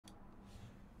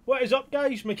What is up,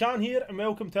 guys? McCann here and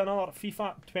welcome to another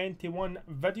FIFA 21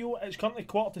 video. It's currently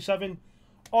 7:15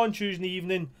 on Tuesday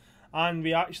evening and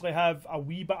we actually have a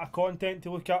wee bit of content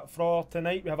to look at for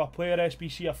tonight. We have a player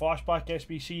SBC, a flashback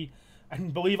SBC,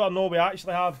 and believe it or not, we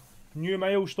actually have new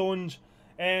milestones.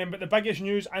 But the biggest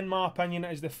news, in my opinion,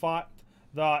 is the fact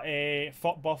that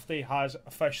FUT Birthday has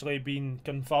officially been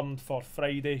confirmed for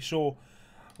Friday. So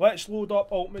let's load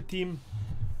up Ultimate Team.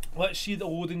 Let's see the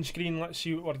loading screen, let's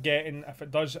see what we're getting. If it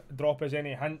does drop us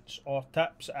any hints or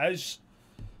tips, it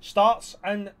starts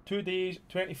in 2 days,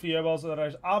 23 hours. There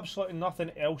is absolutely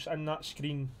nothing else in that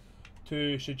screen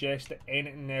to suggest that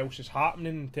anything else is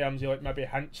happening in terms of like maybe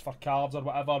hints for cards or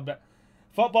whatever. But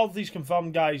FUT Birthday's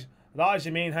confirmed, guys. That is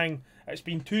the main thing. It's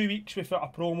been 2 weeks without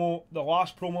a promo. The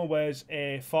last promo was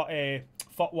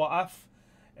FUT What If.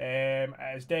 It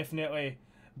has definitely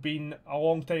been a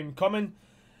long time coming.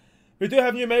 We do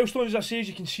have new milestones, as I say, as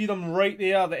you can see them right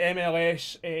there. The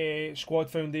MLS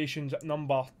Squad Foundations at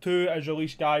number 2 is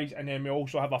released, guys. And then we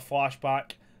also have a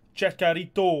flashback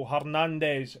Chicharito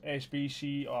Hernandez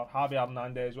SBC, or Javi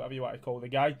Hernandez, whatever you want to call the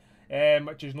guy.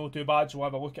 Which is not too bad, so we'll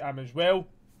have a look at him as well.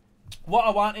 What I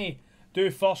want to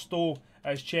do first, though,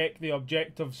 is check the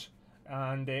objectives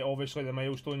and obviously the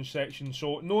milestones section.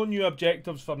 So, no new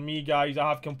objectives for me, guys. I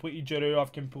have completed Giroud,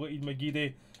 I've completed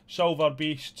McGeady, Silver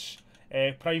Beasts,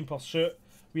 Prime Pursuit.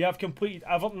 We have completed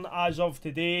everything as of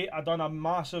today. I've done a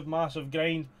massive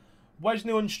grind.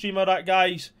 Wasn't on stream of that,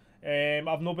 guys.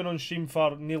 I've not been on stream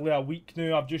for nearly a week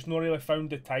now. I've just not really found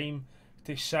the time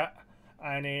to sit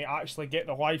and actually get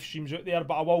the live streams out there,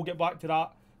 but I will get back to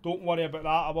that. Don't worry about that,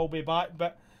 I will be back.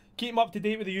 But keep up to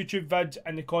date with the YouTube vids,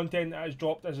 and the content that is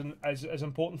dropped is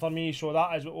important for me, so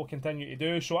that is what we'll continue to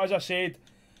do. So as I said,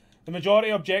 the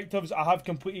majority of objectives I have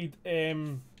completed.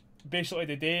 Basically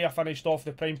today I finished off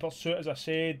the Prime Pursuit, as I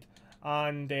said,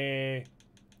 and the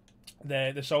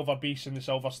Silver Beasts and the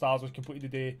Silver Stars was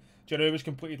completed today. Giroud was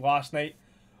completed last night.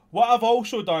 What I've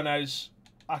also done is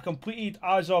I completed,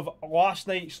 as of last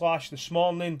night / this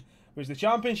morning, was the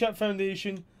Championship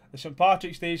Foundation, the St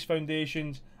Patrick's Day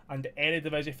Foundations, and the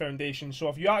Eredivisie Foundation. So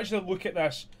if you actually look at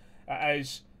this, it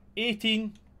is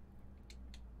 18,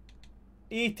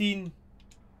 18,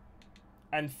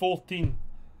 and 14.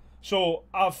 So,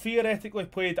 I've theoretically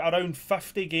played around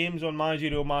 50 games on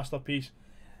Managerial Masterpiece.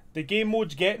 The game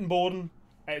mode's getting boring.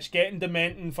 It's getting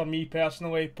dementing for me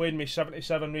personally, playing with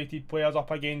 77 rated players up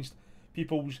against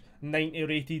people's 90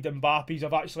 rated Mbappes.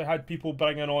 I've actually had people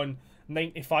bringing on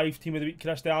 95 Team of the Week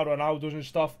Cristiano Ronaldo's and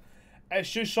stuff. It's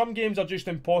just, some games are just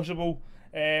impossible,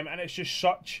 and it's just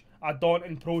such a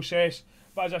daunting process.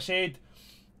 But as I said,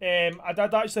 I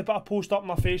did actually put a post up on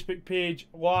my Facebook page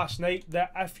last night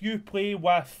that if you play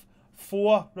with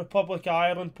 4 Republic of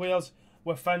Ireland players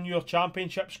within your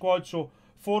championship squad, so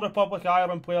 4 Republic of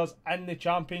Ireland players in the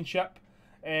championship,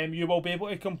 you will be able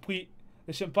to complete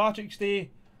the St Patrick's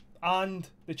Day and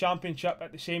the championship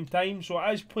at the same time. So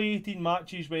it is play 18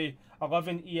 matches with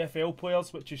 11 EFL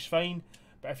players, which is fine,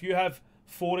 but if you have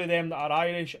 4 of them that are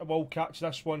Irish, it will catch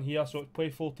this one here. So it's play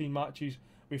 14 matches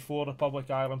with 4 Republic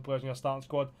of Ireland players in your starting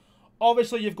squad.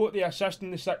 Obviously you've got the assist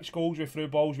in the 6 goals with through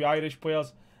balls with Irish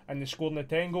players, and the scoring the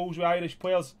 10 goals with Irish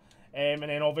players, and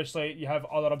then obviously you have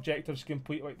other objectives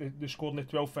complete, like the scoring the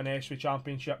 12 finesse with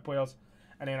championship players,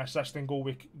 and then assisting goals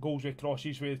with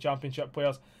crosses with the championship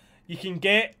players. You can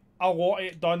get a lot of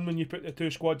it done when you put the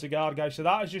 2 squads together, guys. So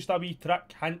that is just a wee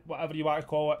trick, hint, whatever you want to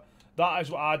call it. That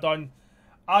is what I done.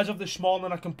 As of this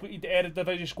morning, I completed the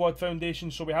Eredivisie Squad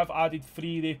Foundation, so we have added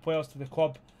 3 of the players to the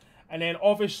club, and then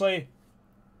obviously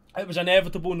it was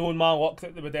inevitable, knowing my luck,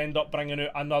 that they would end up bringing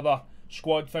out another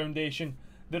Squad Foundation.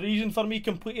 The reason for me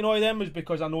completing all of them is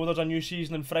because I know there's a new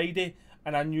season on Friday,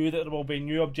 and I knew that there will be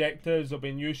new objectives, there'll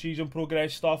be new season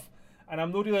progress stuff, and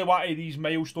I'm not really wanting these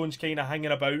milestones kind of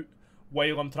hanging about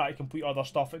while I'm trying to complete other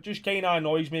stuff. It just kind of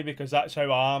annoys me because that's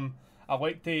how I am. I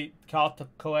like to card to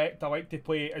collect, I like to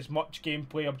play as much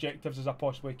gameplay objectives as I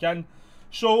possibly can.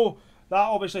 So that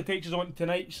obviously takes us on to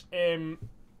tonight's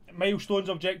milestones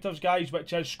objectives, guys,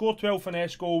 which is score 12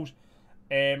 finesse goals,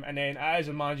 and then it is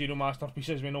a Managerial Masterpiece,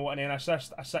 as we know, and then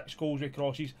assist 6 goals with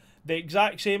crosses. The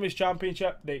exact same as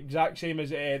Championship, the exact same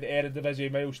as the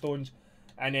Eredivisie milestones,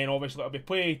 and then obviously it'll be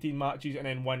play 18 matches and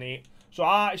then win 8. So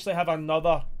I actually have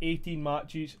another 18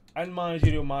 matches in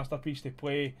Managerial Masterpiece to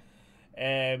play,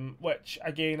 which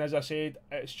again, as I said,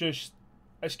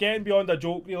 it's getting beyond a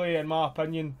joke really, in my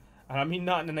opinion, and I mean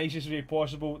that in the nicest way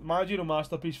possible. Managerial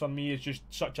Masterpiece for me is just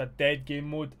such a dead game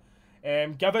mode.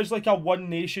 Give us like a 1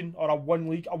 nation or a 1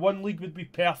 league. A 1 league would be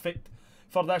perfect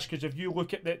for this, because if you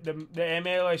look at the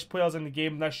MLS players in the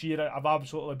game this year, have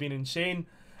absolutely been insane.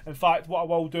 In fact, what I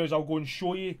will do is I'll go and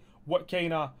show you what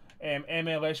kind of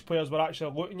MLS players we're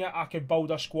actually looking at. I could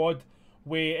build a squad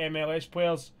with MLS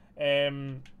players.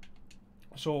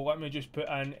 So let me just put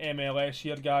in MLS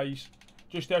here, guys,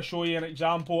 just to show you an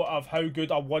example of how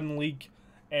good a one league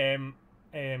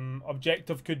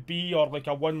objective could be, or like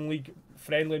a one league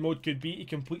friendly mode could be to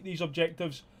complete these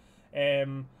objectives.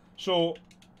 So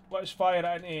let's fire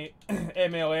it into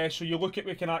MLS. So you look at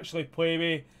we can actually play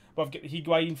with. We've got the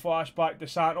Higuain, Flashback, the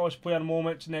Santos player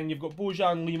moments, and then you've got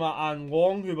Bojan, Lima and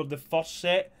Long, who were the first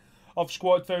set of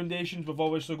squad foundations. We've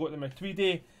obviously got the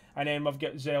Matuidi, and then we've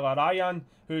got Zela Ryan,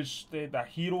 who's the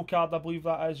hero card, I believe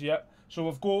that is, yep. So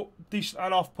we've got decent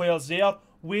enough players there.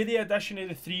 With the addition of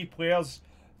the 3 players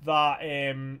that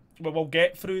we will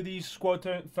get through these squad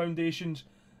foundations,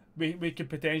 we could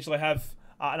potentially have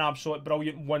an absolute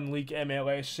brilliant one league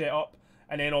MLS setup.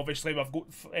 And then obviously we've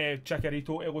got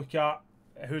Chicharito to look at,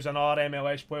 who's another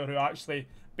MLS player who actually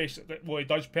basically, well, he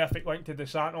does perfect link to the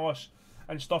Santos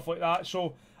and stuff like that.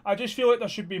 So I just feel like there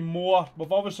should be more.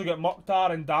 We've obviously got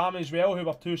Mukhtar and Dam as well, who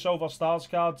were 2 Silver Stars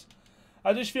cards.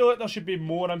 I just feel like there should be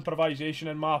more improvisation,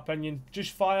 in my opinion.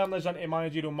 Just firing us into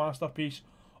managerial masterpiece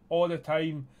all the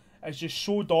time is just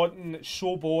so daunting, it's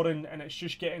so boring, and it's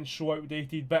just getting so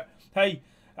outdated. But hey,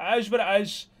 it is what it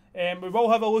is. We will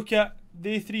have a look at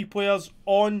the 3 players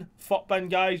on Futbin,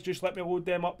 guys. Just let me load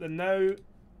them up now.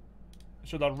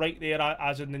 So they're right there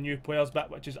as in the new players bit,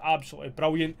 which is absolutely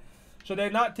brilliant. So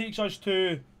then that takes us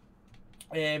to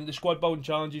the squad building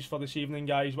challenges for this evening,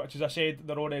 guys, which, as I said,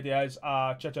 there already is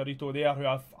a Chicharito there who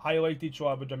I've highlighted, so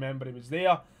I would remember he was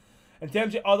there. In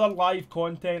terms of other live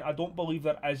content, I don't believe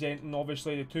there is anything.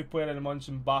 Obviously, the 2 player of the months,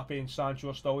 Mbappe and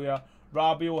Sancho, are still there.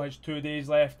 Rabiot has 2 days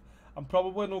left. I'm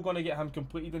probably not going to get him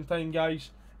completed in time, guys.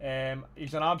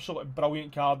 He's an absolutely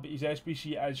brilliant card, but his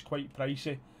SBC is quite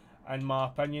pricey, in my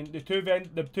opinion. The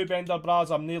two vendor bras,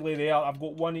 I'm nearly there. I've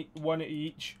got one of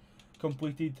each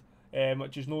completed,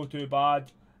 which is not too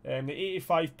bad. The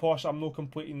 85 Posh, I'm not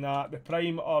completing that. The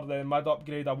Prime or the mid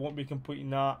upgrade, I won't be completing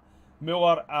that.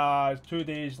 Muller, 2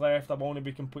 days left, I will only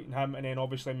be completing him. And then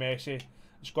obviously Messi,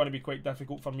 it's going to be quite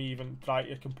difficult for me even trying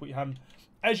to complete him.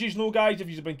 As you know, guys, if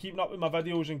you've been keeping up with my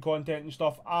videos and content and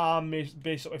stuff, I'm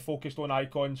basically focused on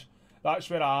icons. That's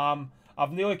where I am.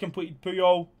 I've nearly completed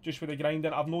Puyol just for the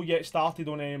grinding. I've not yet started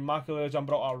on Macula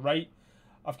Gibraltar right.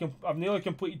 I've nearly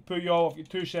completed Puyol. I've got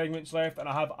 2 segments left, and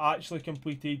I have actually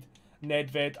completed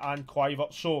Nedved and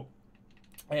Kluivert. So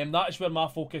that is where my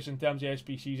focus in terms of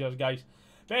SBCs is, guys.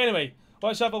 But anyway,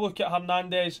 let's have a look at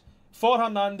Hernandez. For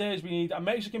Hernandez, we need a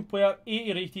Mexican player,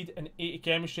 80 rated and 80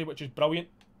 chemistry, which is brilliant.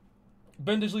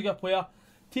 Bundesliga player,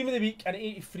 team of the week, and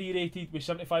 83 rated with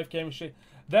 75 chemistry.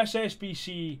 This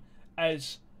SBC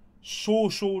is so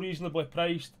reasonably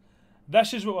priced.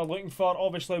 This is what we're looking for.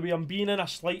 Obviously, we are being in a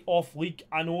slight off league.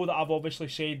 I know that I've obviously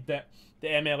said that the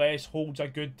MLS holds a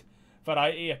good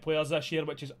variety of players this year,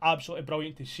 which is absolutely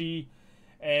brilliant to see.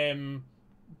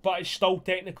 But it's still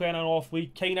technically in an off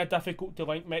league. Kind of difficult to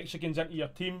link Mexicans into your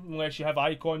team unless you have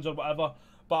icons or whatever.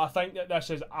 But I think that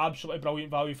this is absolutely brilliant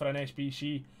value for an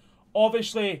SBC.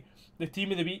 Obviously, the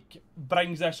team of the week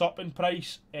brings this up in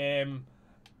price.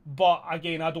 But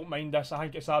again, I don't mind this. I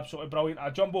think it's absolutely brilliant.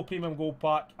 A Jumbo Premium Gold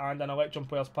Pack and an Electrum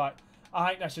Players Pack. I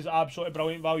think this is absolutely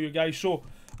brilliant value, guys. So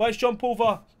let's jump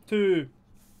over to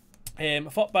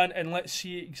Futbin and let's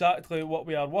see exactly what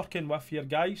we are working with here,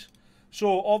 guys.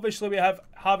 So obviously we have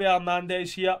Javier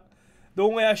Hernandez here. The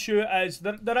only issue is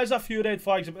there is a few red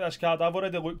flags about this card. I've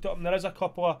already looked at them. There is a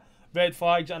couple of red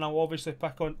flags, and I'll obviously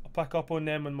pick up on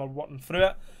them when we're working through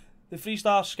it. The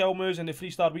 3-star skill moves and the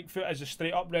 3-star weak foot is a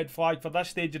straight up red flag for this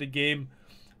stage of the game.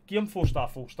 Give him 4-star,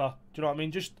 4-star. Do you know what I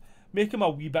mean? Just make him a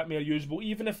wee bit more usable,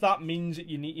 even if that means that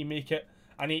you need to make it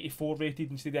an 84 rated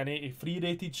instead of an 83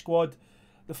 rated squad.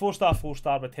 The 4-star,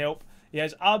 4-star would help. He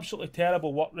has absolutely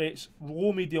terrible work rates,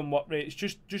 low medium work rates.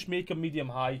 Just make him medium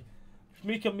high. Just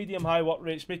make him medium high work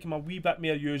rates, make him a wee bit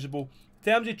more usable.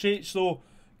 In terms of traits though,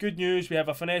 good news, we have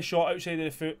a finesse shot outside of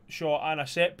the foot shot and a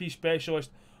set piece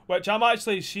specialist, which I'm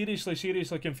actually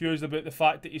seriously confused about the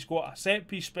fact that he's got a set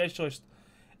piece specialist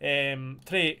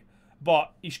trait,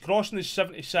 but he's crossing his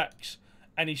 76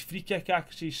 and his free kick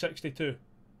accuracy is 62.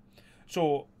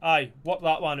 So aye, work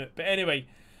that one out. But anyway,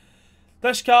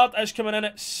 this card is coming in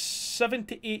at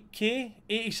 78k,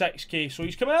 86k. So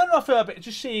he's coming in roughly a bit,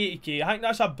 just say 80k. I think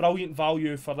that's a brilliant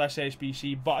value for this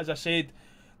SBC. But as I said,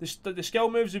 the skill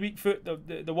moves, the weak foot,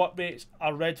 the work rates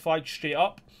are red flags straight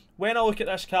up. When I look at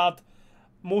this card,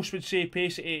 most would say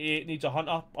pace at 88 needs a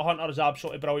hunter. A hunter is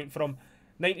absolutely brilliant from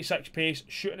 96 pace.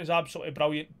 Shooting is absolutely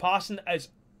brilliant. Passing's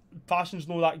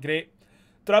not that great.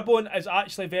 Dribbling is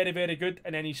actually very good,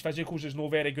 and then his physicals is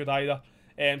not very good either.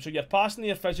 So your passing and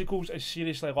your physicals is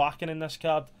seriously lacking in this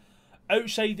card.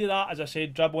 Outside of that, as I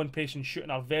said, dribbling, pace and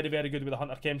shooting are very, very good with the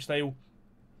Hunter Chem style.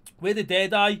 With the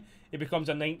Deadeye, he becomes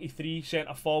a 93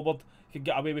 centre forward. You can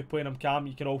get away with playing him cam,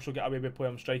 you can also get away with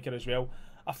playing him striker as well.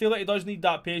 I feel like he does need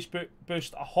that pace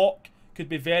boost. A Hawk could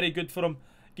be very good for him.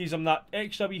 Gives him that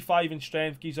extra wee 5 in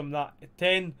strength, gives him that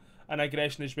 10 in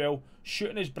aggression as well.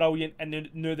 Shooting is brilliant, and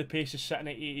now the pace is sitting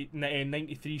at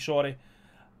 93, sorry.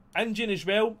 Engine as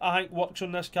well, I think, works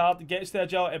on this card. Gets the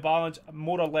agility balance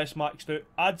more or less maxed out.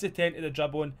 Adds the 10 to the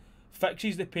dribbling,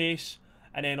 fixes the pace,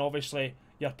 and then obviously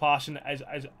your passing is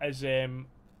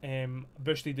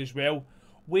boosted as well.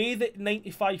 With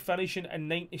 95 finishing and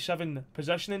 97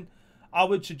 positioning, I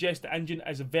would suggest the engine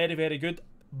is very, very good.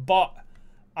 But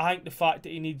I think the fact that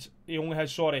he only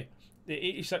has, the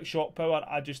 86 shot power,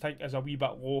 I just think is a wee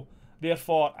bit low.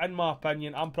 Therefore, in my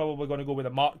opinion, I'm probably going to go with a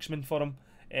marksman for him.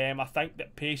 I think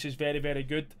that pace is very, very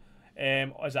good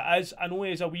as it is. I know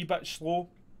he's a wee bit slow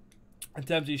in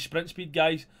terms of his sprint speed,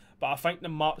 guys, but I think the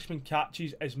marksman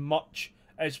catches as much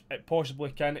as it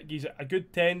possibly can. It gives it a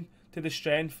good 10 to the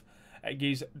strength. It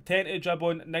gives 10 to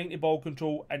dribbling, 9 to ball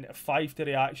control, and 5 to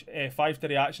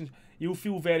reactions. He'll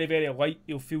feel very, very light.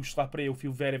 He'll feel slippery. He'll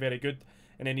feel very, very good.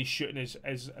 And then his shooting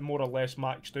is more or less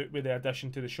maxed out with the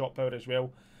addition to the shot power as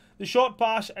well. The short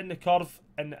pass and the curve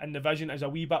and the vision is a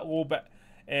wee bit low, but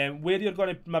where you're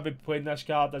going to maybe be playing this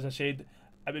card, as I said,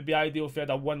 it would be ideal if you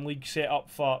had a one league set up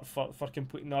for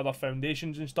completing the other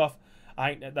foundations and stuff.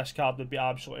 I think that this card would be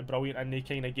absolutely brilliant in the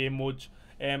kind of game modes.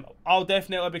 I'll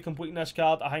definitely be completing this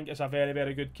card. I think it's a very,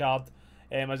 very good card.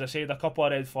 As I said, a couple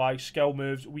of red flags, skill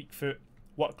moves, weak foot,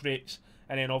 work rates,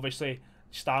 and then obviously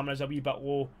stamina's a wee bit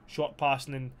low, short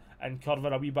passing and curve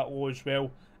are a wee bit low as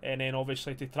well. And then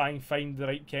obviously to try and find the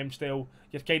right chem style,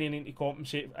 you're kind of need to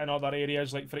compensate in other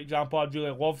areas. Like for example, I'd really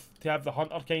love to have the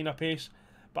Hunter kind of pace,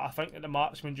 but I think that the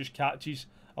marksman just catches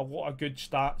a lot of good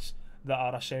stats that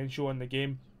are essential in the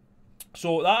game.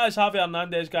 So that is Javi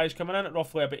Hernandez, guys, coming in at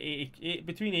roughly about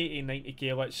between 80 and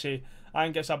 90k, let's say. I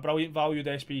think it's a brilliant valued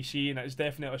SBC, and it's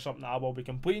definitely something that I will be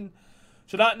completing.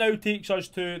 So that now takes us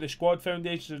to the squad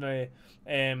foundations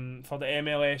for the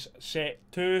MLS set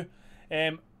 2.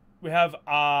 We have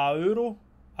Aruo,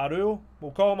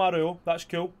 we'll call him Aruo, that's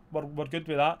cool, we're good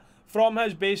with that. From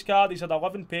his base card, he's had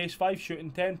 11 pace, 5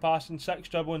 shooting, 10 passing, 6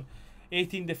 dribbling,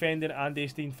 18 defending and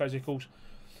 18 physicals.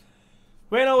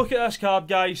 When I look at this card,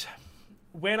 guys,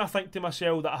 when I think to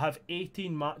myself that I have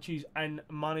 18 matches in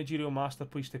Managerial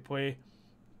Masterpiece to play,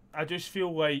 I just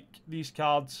feel like these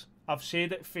cards, I've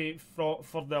said it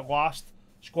for the last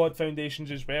squad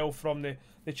foundations as well, from the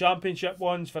championship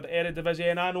ones for the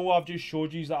Eredivisie, and I know I've just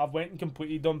showed you that I've went and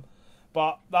completed them,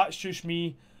 but that's just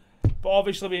me. But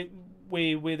obviously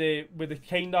with the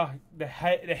kind of the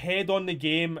head on the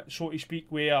game, so to speak,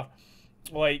 where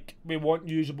like we want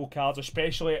usable cards,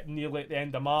 especially nearly at the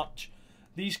end of March.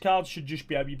 These cards should just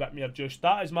be a wee bit more just.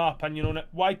 That is my opinion on it.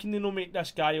 Why can they not make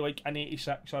this guy like an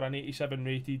 86 or an 87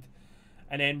 rated,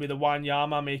 and then with the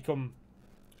Wanyama make him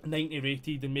 90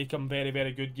 rated and make him very,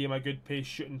 very good game, a good pace,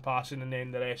 shooting, passing, and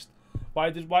then the rest? Why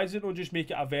does it not just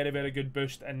make it a very, very good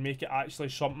boost and make it actually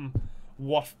something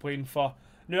worth playing for?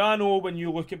 Now I know when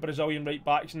you look at Brazilian right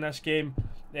backs in this game,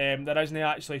 there isn't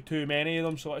actually too many of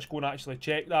them, so let's go and actually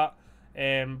check that.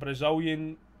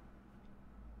 Brazilian.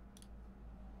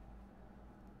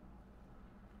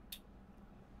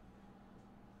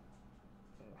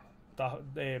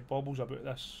 Bobbles about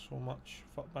this so much,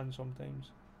 fuck bin sometimes.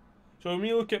 So when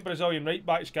we look at Brazilian right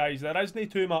backs, guys, there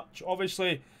isn't too much.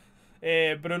 Obviously,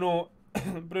 Bruno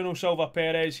Silva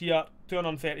Perez here,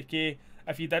 230k.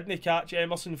 If you didn't catch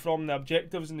Emerson from the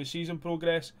objectives in the season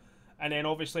progress, and then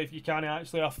obviously if you can't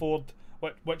actually afford,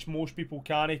 which most people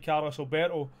can't, Carlos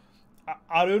Alberto,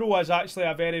 Aruo is actually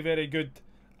a very, very good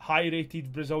high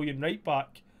rated Brazilian right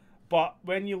back. But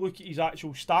when you look at his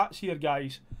actual stats here,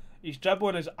 guys, his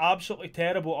dribbling is absolutely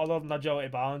terrible other than agility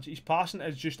balance. His passing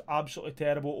is just absolutely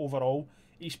terrible overall.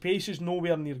 His pace is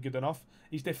nowhere near good enough.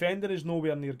 His defending is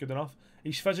nowhere near good enough.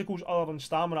 His physicals other than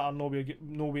stamina are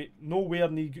nowhere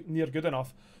near good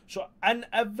enough. So in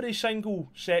every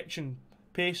single section,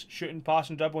 pace, shooting,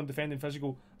 passing, dribbling, defending,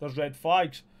 physical, there's red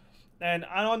flags. And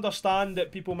I understand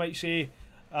that people might say,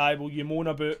 well, you moan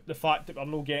about the fact that we're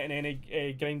not getting any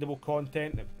grindable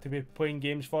content to be playing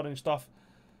games for and stuff.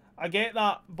 I get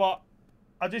that, but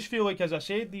I just feel like, as I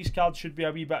said, these cards should be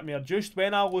a wee bit more juiced.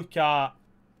 When I look at,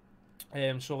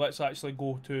 so let's actually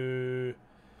go to,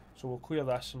 so we'll clear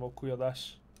this and we'll clear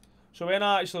this. So when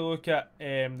I actually look at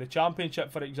the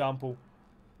championship, for example,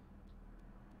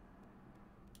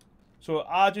 so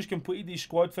I just completed these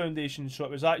squad foundations. So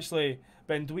it was actually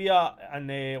Benduia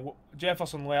and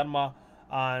Jefferson Lerma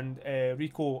and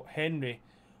Rico Henry.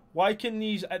 Why can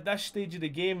these, at this stage of the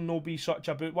game, no be such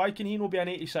a boot? Why can he no be an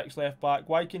 86 left back?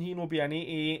 Why can he no be an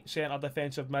 88 centre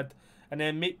defensive mid? And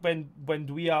then make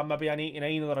Buendia maybe an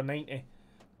 89 or a 90?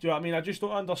 Do you know what I mean? I just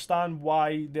don't understand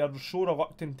why they're so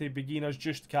reluctant to begin as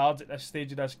just cards at this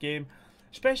stage of this game.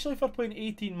 Especially if we're playing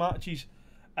 18 matches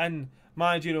in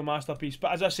Managerial Masterpiece.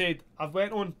 But as I said, I've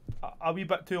went on a wee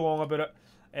bit too long about it.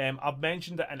 I've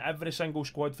mentioned it in every single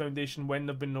squad foundation when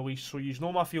they've been released. So you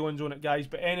know my feelings on it, guys.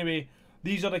 But anyway,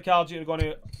 these are the cards you're going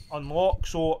to unlock.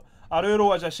 So,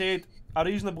 Aruro, as I said, a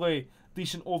reasonably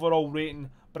decent overall rating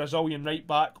Brazilian right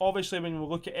back. Obviously, when we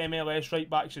look at MLS right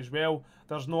backs as well,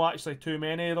 there's not actually too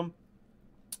many of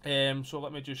them. So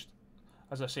let me just,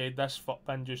 as I said, this foot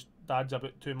pin just adds a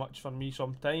bit too much for me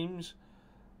sometimes.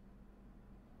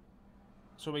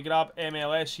 So we grab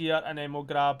MLS here, and then we'll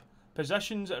grab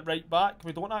positions at right back.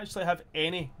 We don't actually have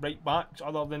any right backs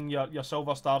other than your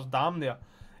Silver Stars dam there.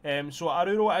 So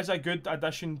Aruro is a good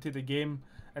addition to the game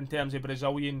in terms of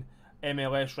Brazilian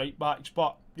MLS right backs,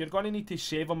 but you're going to need to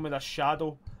save him with a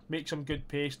shadow, make some good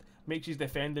pace, makes his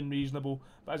defending reasonable.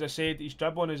 But as I said, his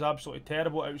dribbling is absolutely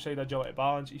terrible outside agility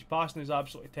balance, his passing is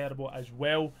absolutely terrible as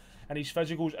well, and his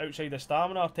physicals outside the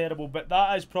stamina are terrible. But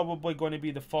that is probably going to be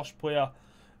the first player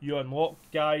you unlock,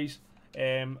 guys.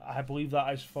 I believe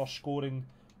that is for scoring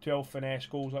 12 finesse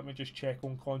goals. Let me just check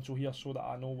on console here so that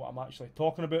I know what I'm actually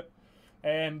talking about.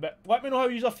 But let me know how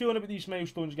you are feeling about these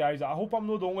milestones, guys. I hope I'm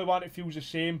not the only one that feels the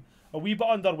same. A wee bit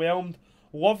underwhelmed.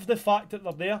 Love the fact that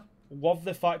they're there. Love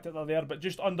the fact that they're there, but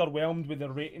just underwhelmed with the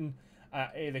rating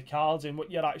the cards and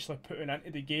what you're actually putting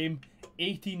into the game.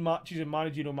 18 matches in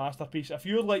Managerial Masterpiece. If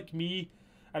you're like me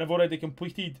and have already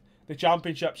completed the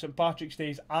Championship, St Patrick's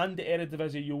Days and the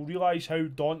Eredivisie, you'll realise how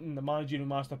daunting the Managerial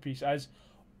Masterpiece is.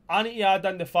 I need to add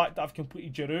in the fact that I've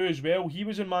completed Giroud as well. He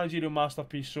was in Managerial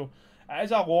Masterpiece, so it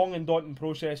is a long and daunting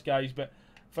process, guys, but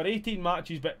for 18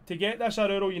 matches. But to get this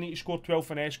Aruro, you need to score 12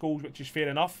 finesse goals, which is fair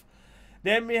enough.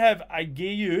 Then we have a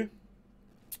Gayu.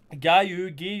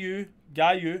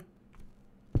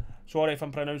 Sorry if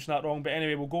I'm pronouncing that wrong, but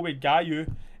anyway, we'll go with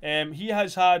Gayu. He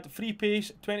has had 3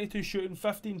 pace, 22 shooting,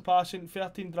 15 passing,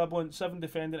 13 dribbling, 7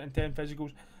 defending and 10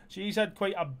 physicals. So he's had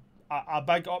quite a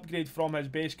big upgrade from his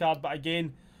base card, but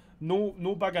again,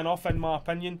 no big enough in my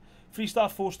opinion. 3-star,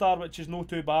 4-star, which is not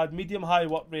too bad. Medium high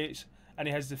work rates, and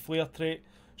he has the flair trait.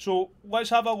 So let's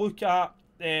have a look at,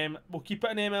 we'll keep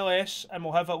it in MLS, and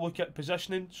we'll have a look at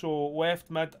positioning. So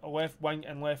left mid, left wing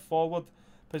and left forward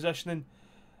positioning.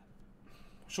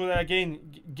 So then again,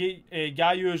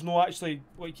 Gayu is not actually,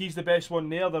 like, he's the best one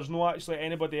there. There's no actually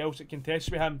anybody else that contests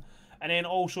with him. And then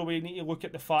also we need to look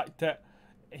at the fact that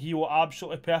he will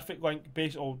absolutely perfect link,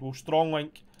 strong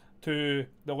link to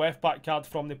the left back card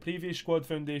from the previous squad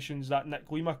foundations, that Nick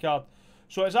Lima card.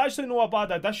 So it's actually not a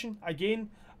bad addition. Again,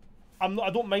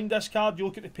 I don't mind this card. You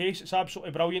look at the pace, it's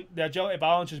absolutely brilliant. The agility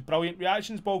balance is brilliant.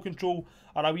 Reactions, ball control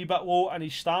are a wee bit low, and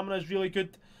his stamina is really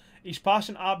good. His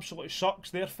passing absolutely sucks.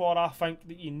 Therefore, I think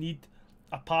that you need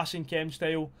a passing chem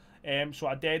style. So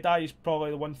a Deadeye is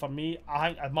probably the one for me. I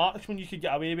think a marksman you could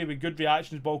get away with good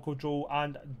reactions, ball control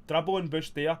and dribbling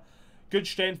boost there. Good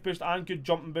strength boost and good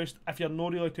jumping boost if you're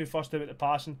not really too fussed about the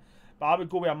passing. But I would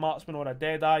go with a marksman or a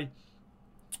Deadeye.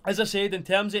 As I said, in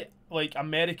terms of like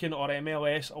American or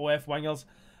MLS or left wingers,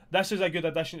 this is a good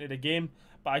addition to the game.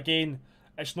 But again,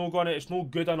 it's not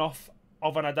good enough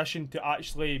of an addition to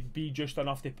actually be just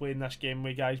enough to play in this game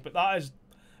with, guys. But that is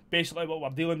basically what we're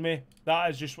dealing with. That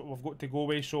is just what we've got to go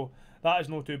with. So that is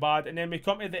not too bad. And then we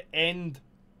come to the end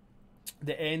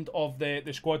of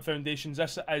the squad foundations.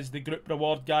 This is the group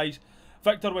reward, guys.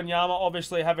 Victor Wanyama,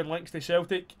 obviously having links to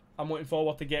Celtic. I'm looking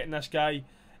forward to getting this guy.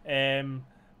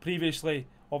 Previously,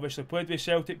 obviously played with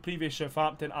Celtic, previous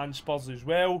Southampton and Spurs as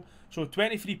well. So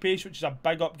 23 pace, which is a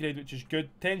big upgrade, which is good.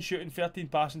 10 shooting, 13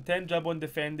 passing, 10 dribbling,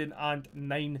 defending and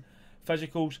 9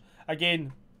 physicals.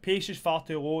 Again, pace is far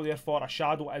too low, therefore a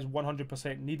shadow is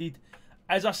 100% needed.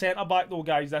 As a centre back though,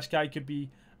 guys, this guy could be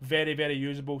very, very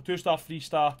usable. 2-star,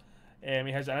 3-star.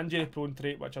 He has an injury prone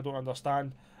trait, which I don't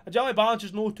understand. Agility balance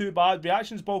is not too bad.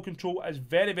 Reactions, ball control is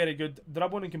very, very good.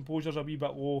 Dribbling and composure is a wee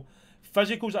bit low.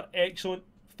 Physicals are excellent.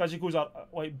 Physicals are,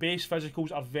 like, base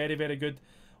physicals are very, very good.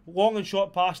 Long and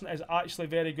short passing is actually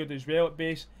very good as well at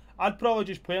base. I'd probably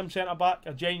just play him centre back.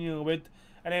 I genuinely would.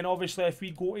 And then obviously if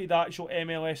we go to the actual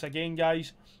MLS again,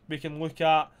 guys, we can look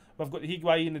at, we've got the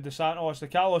Higuain, the De Santos, the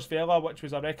Carlos Vela, which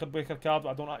was a record breaker card that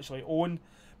I don't actually own.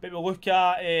 But we'll look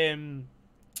at,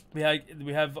 we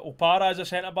have Opara as a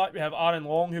centre back. We have Aaron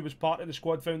Long, who was part of the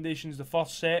squad foundations the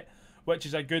first set, which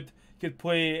is a good, could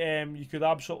play. You could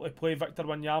absolutely play Victor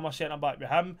Wanyama centre back with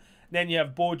him. Then you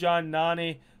have Bojan,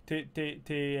 Nani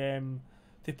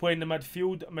to play in the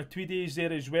midfield. Matuidi's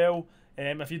there as well.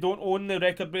 If you don't own the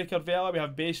record breaker Vela, we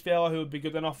have base Vela who would be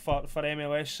good enough for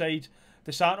MLS side.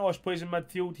 De Santos plays in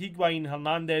midfield. Higuain,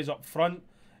 Hernandez up front.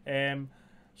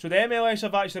 So the MLS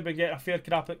have actually been getting a fair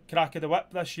crack of the whip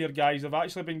this year, guys. They've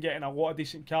actually been getting a lot of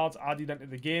decent cards added into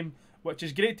the game, which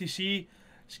is great to see.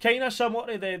 It's kind of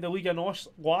similar to the Liga NOS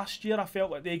last year. I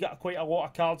felt like they got quite a lot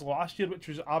of cards last year, which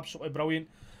was absolutely brilliant.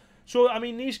 So I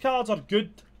mean, these cards are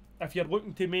good if you're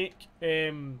looking to make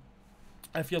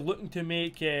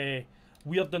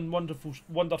weird and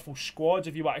wonderful squads,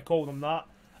 if you want to call them that.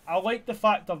 I like the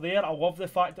fact they're there. I love the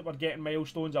fact that we're getting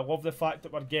milestones. I love the fact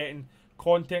that we're getting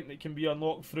content that can be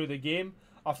unlocked through the game.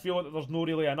 I feel that there's no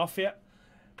really enough of it.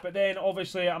 But then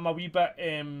obviously I'm a wee bit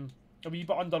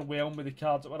underwhelmed with the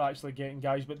cards that we're actually getting,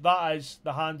 guys. But that is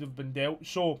the hand we've been dealt.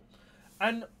 So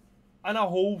in a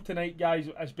whole tonight, guys,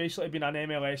 it's basically been an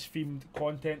MLS themed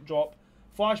content drop.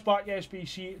 Flashback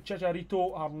SBC,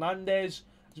 Chicharito, Hernandez,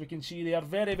 as we can see there,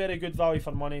 very, very good value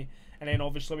for money. And then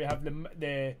obviously we have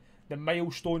the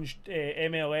Milestones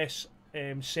MLS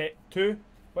set 2,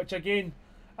 which again,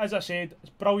 as I said, it's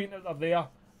brilliant that they're there.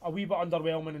 A wee bit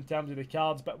underwhelming in terms of the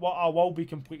cards, but what I will be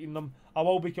completing them. I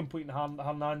will be completing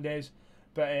Hernandez.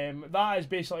 But that is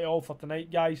basically all for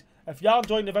tonight, guys. If you are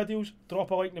enjoying the videos,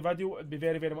 drop a like in the video. It would be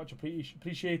very, very much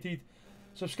appreciated.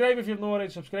 Subscribe if you've not already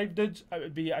subscribed, dudes. It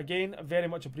would be, again, very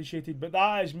much appreciated. But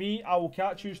that is me. I will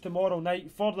catch you tomorrow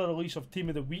night for the release of Team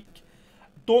of the Week.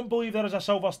 Don't believe there is a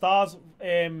Silver Stars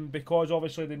because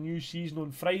obviously the new season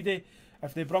on Friday.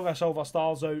 If they bring a Silver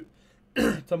Stars out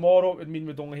tomorrow, it would mean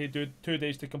we'd only do 2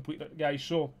 days to complete it, guys.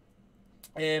 So,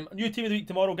 new Team of the Week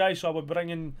tomorrow, guys. So I will be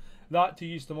bringing that to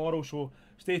you tomorrow. So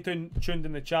stay tuned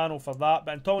in the channel for that.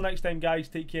 But until next time, guys,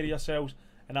 take care of yourselves.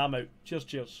 And I'm out. Cheers,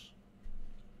 cheers.